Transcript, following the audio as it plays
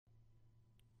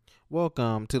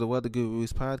Welcome to the Weather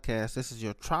Gurus podcast. This is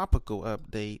your tropical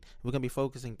update. We're going to be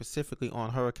focusing specifically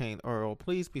on Hurricane Earl.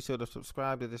 Please be sure to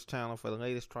subscribe to this channel for the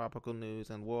latest tropical news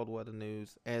and world weather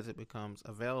news as it becomes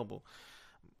available.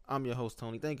 I'm your host,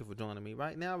 Tony. Thank you for joining me.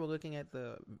 Right now, we're looking at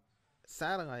the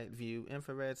satellite view,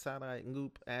 infrared satellite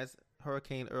loop as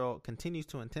Hurricane Earl continues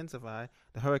to intensify.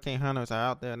 The hurricane hunters are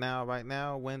out there now. Right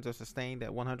now, winds are sustained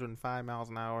at 105 miles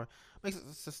an hour. Makes it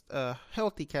just a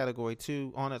healthy Category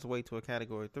 2 on its way to a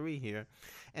Category 3 here.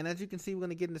 And as you can see, we're going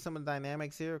to get into some of the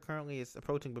dynamics here. Currently, it's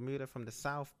approaching Bermuda from the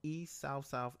southeast,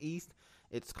 south-southeast.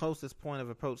 Its closest point of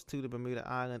approach to the Bermuda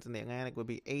Islands in the Atlantic would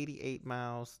be 88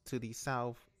 miles to the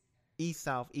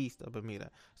southeast of Bermuda.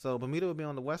 So Bermuda will be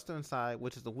on the western side,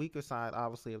 which is the weaker side,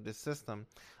 obviously, of this system.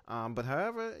 But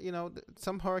however,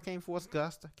 some hurricane force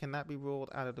gusts cannot be ruled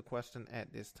out of the question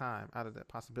at this time, out of the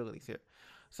possibilities here.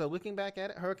 So looking back at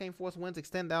it, hurricane force winds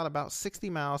extend out about 60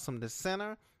 miles from the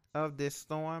center of this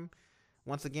storm.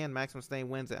 Once again, maximum sustained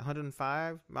winds at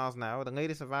 105 miles an hour. The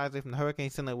latest advisory from the Hurricane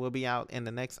Center will be out in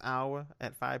the next hour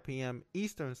at 5 p.m.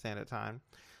 Eastern Standard Time.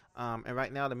 And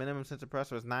right now, the minimum sensor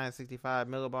pressure is 965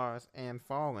 millibars and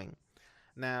falling.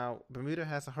 Now, Bermuda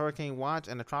has a hurricane watch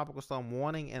and a tropical storm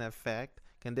warning in effect.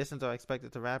 Conditions are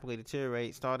expected to rapidly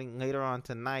deteriorate starting later on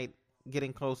tonight,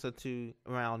 getting closer to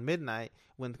around midnight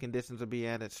when the conditions will be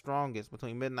at its strongest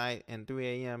between midnight and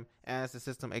 3 a.m. as the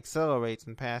system accelerates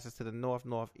and passes to the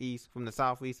north-northeast, from the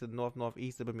southeast to the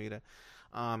north-northeast of Bermuda.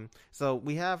 So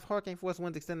we have hurricane force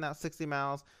winds extending out 60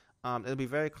 miles. It'll be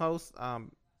very close.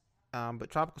 But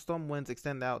tropical storm winds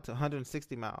extend out to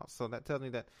 160 miles. So that tells me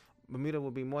that Bermuda will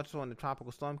be more so in the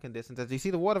tropical storm conditions. As you see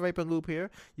the water vapor loop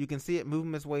here, you can see it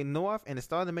moving its way north, and it's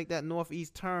starting to make that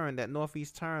northeast turn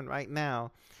right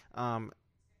now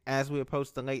as we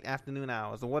approach the late afternoon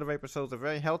hours. The water vapor shows a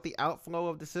very healthy outflow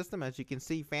of the system, as you can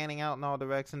see, fanning out in all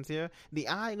directions here. The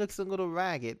eye looks a little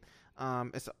ragged.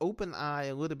 It's an open eye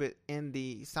a little bit in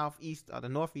the southeast or the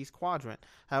northeast quadrant.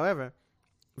 However,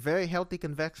 very healthy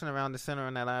convection around the center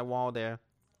on that eye wall there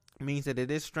means that it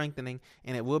is strengthening,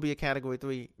 and it will be a Category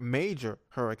 3 major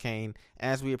hurricane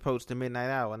as we approach the midnight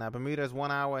hour. Now, Bermuda is 1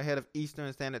 hour ahead of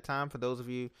Eastern Standard Time for those of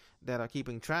you that are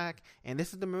keeping track, and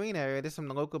this is the marine area. This is from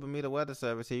the local Bermuda Weather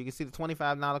Service here. You can see the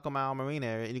 25 nautical mile marine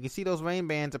area, and you can see those rain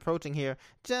bands approaching here,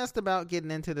 just about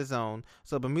getting into the zone.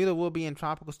 So Bermuda will be in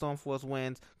tropical storm force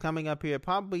winds coming up here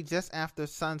probably just after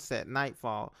sunset,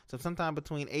 nightfall. So sometime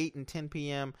between 8 and 10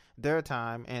 p.m. their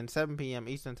time and 7 p.m.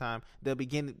 Eastern time, they'll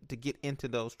begin to get into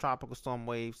those tropical storm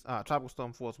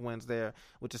force winds there,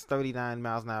 which is 39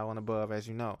 miles an hour and above, as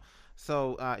you know.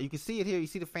 So you can see it here. You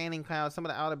see the fanning clouds. Some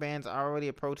of the outer bands are already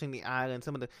approaching the island.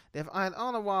 They've on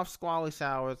and off squally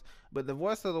showers, but the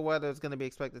worst of the weather is going to be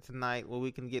expected tonight, where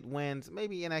we can get winds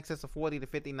maybe in excess of 40 to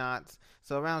 50 knots,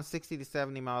 so around 60 to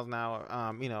 70 miles an hour.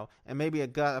 And maybe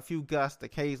a few gusts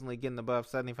occasionally getting above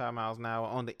 75 miles an hour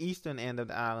on the eastern end of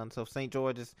the island. So St.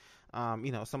 George's,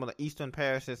 some of the eastern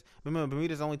parishes. Remember,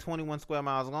 Bermuda is only 21 square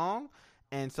miles long.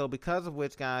 And so because of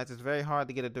which, guys, it's very hard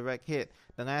to get a direct hit.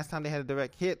 The last time they had a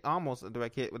direct hit, almost a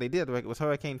direct hit, was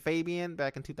Hurricane Fabian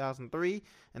back in 2003.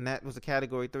 And that was a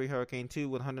Category 3 Hurricane 2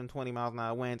 with 120 miles an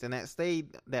hour winds. And that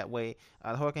stayed that way.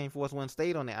 The hurricane force wind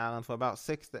stayed on the island for about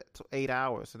 6 to 8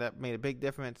 hours. So that made a big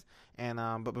difference. And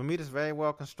but Bermuda's very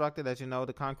well constructed. As you know,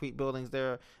 the concrete buildings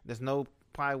there's no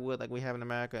plywood like we have in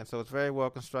America, and so it's very well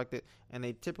constructed, and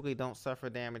they typically don't suffer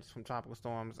damage from tropical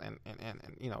storms and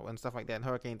stuff like that, and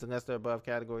hurricanes, unless they're above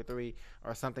Category 3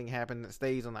 or something happened that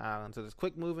stays on the island. So there's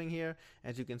quick moving here.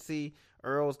 As you can see,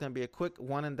 Earl is going to be a quick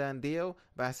one and done deal.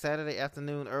 By Saturday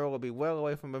afternoon, Earl will be well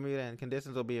away from Bermuda, and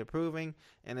conditions will be improving,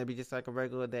 and it'll be just like a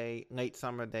regular day, late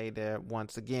summer day there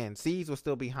once again. Seas will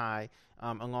still be high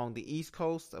along the east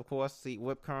coast. Of course,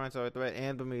 whip currents are a threat,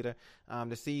 and Bermuda.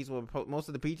 The seas will most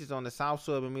of the beaches on the south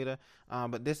shore of Bermuda,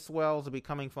 but this swells will be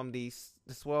coming from the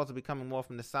swells will be coming more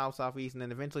from the south southeast, and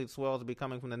then eventually the swells will be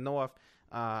coming from the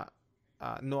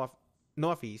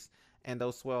northeast, and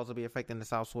those swells will be affecting the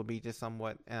south shore beaches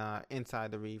somewhat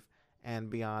inside the reef and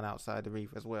beyond outside the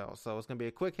reef as well. So it's going to be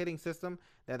a quick hitting system.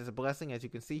 That is a blessing. As you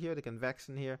can see here, the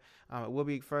convection here, it will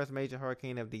be first major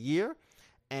hurricane of the year.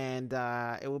 And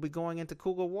it will be going into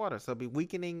cooler water. So it'll be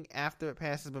weakening after it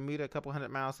passes Bermuda a couple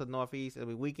hundred miles to the northeast. It'll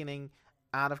be weakening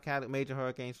out of major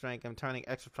hurricane strength and turning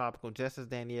extratropical, just as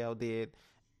Danielle did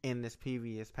in this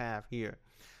previous path here.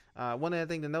 One other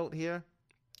thing to note here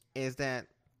is that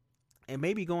it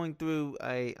may be going through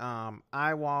a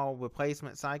eye wall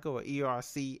replacement cycle, or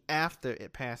ERC, after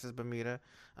it passes Bermuda,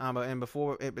 and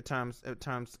before it becomes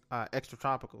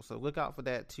extratropical. So look out for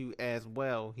that too as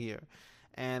well here.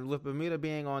 And with Bermuda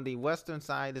being on the western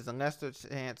side, there's a lesser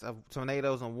chance of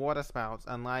tornadoes and water spouts,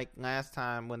 unlike last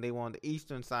time when they were on the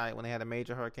eastern side when they had a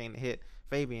major hurricane that hit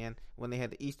Fabian, when they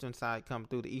had the eastern side come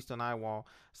through the eastern eye wall.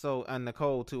 So, and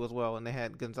Nicole too as well, and they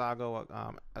had Gustavo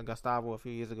a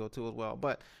few years ago too as well.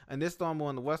 But in this storm, we're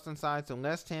on the western side, so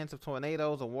less chance of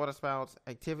tornadoes or water spouts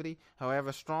activity.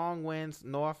 However, strong winds,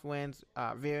 north winds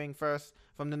veering first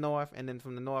from the north and then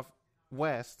from the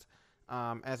northwest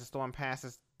as the storm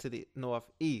passes to the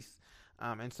northeast.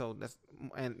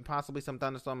 And possibly some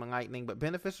thunderstorm and lightning, but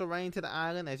beneficial rain to the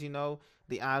island. As you know,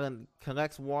 the island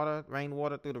collects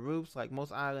rainwater through the roofs, like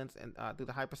most islands, and through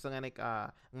the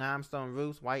hypersalinic limestone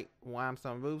roofs, white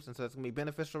limestone roofs, and so it's going to be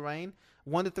beneficial rain.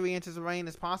 1 to 3 inches of rain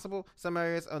is possible. Some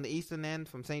areas on the eastern end,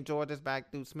 from St. George's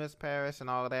back through Smiths Parish and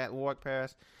all of that, Warwick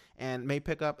Parish, and may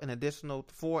pick up an additional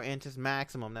 4 inches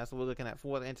maximum. That's what we're looking at,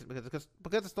 4 inches, because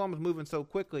the storm is moving so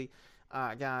quickly.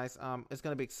 Guys, it's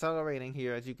going to be accelerating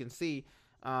here, as you can see.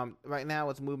 Right now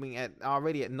it's moving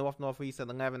already at northeast at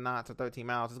 11 knots or 13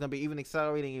 miles. It's going to be even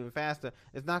accelerating even faster.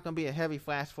 It's not going to be a heavy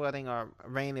flash flooding or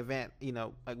rain event,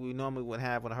 like we normally would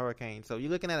have with a hurricane. So you're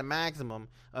looking at a maximum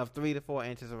of 3 to 4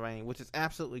 inches of rain, which is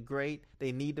absolutely great.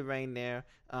 They need the rain there,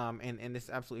 and this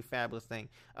absolutely fabulous thing.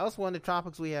 Elsewhere in the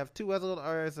tropics, we have 2 other little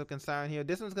areas of concern here.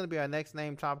 This one's going to be our next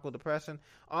named tropical depression.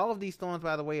 All of these storms,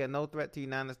 by the way, are no threat to the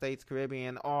United States,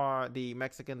 Caribbean, or the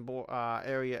Mexican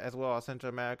area as well as Central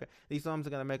America. These storms are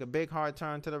going to make a big hard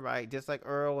turn to the right, just like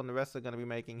Earl and the rest are going to be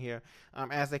making here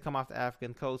as they come off the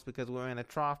African coast, because we're in a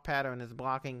trough pattern that's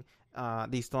blocking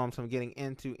these storms from getting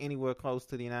into anywhere close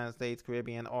to the United States,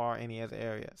 Caribbean, or any other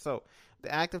area. So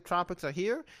the active tropics are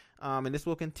here, and this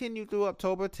will continue through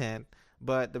October 10th.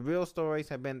 But the real stories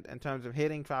have been, in terms of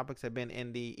hitting tropics, have been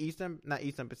in the not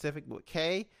eastern Pacific, but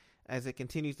K, as it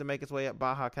continues to make its way up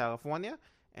Baja California,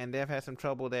 and they've had some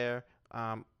trouble there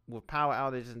with power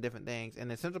outages and different things. And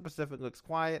the Central Pacific looks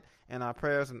quiet, and our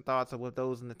prayers and thoughts are with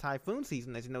those in the typhoon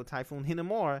season. As you know, Typhoon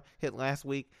Hinemora hit last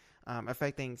week,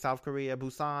 affecting South Korea,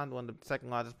 Busan, one of the second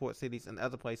largest port cities, and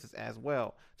other places as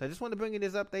well. So I just wanted to bring you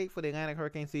this update for the Atlantic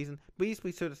hurricane season. Please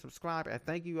be sure to subscribe. I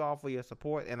thank you all for your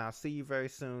support, and I'll see you very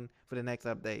soon for the next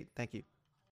update. Thank you.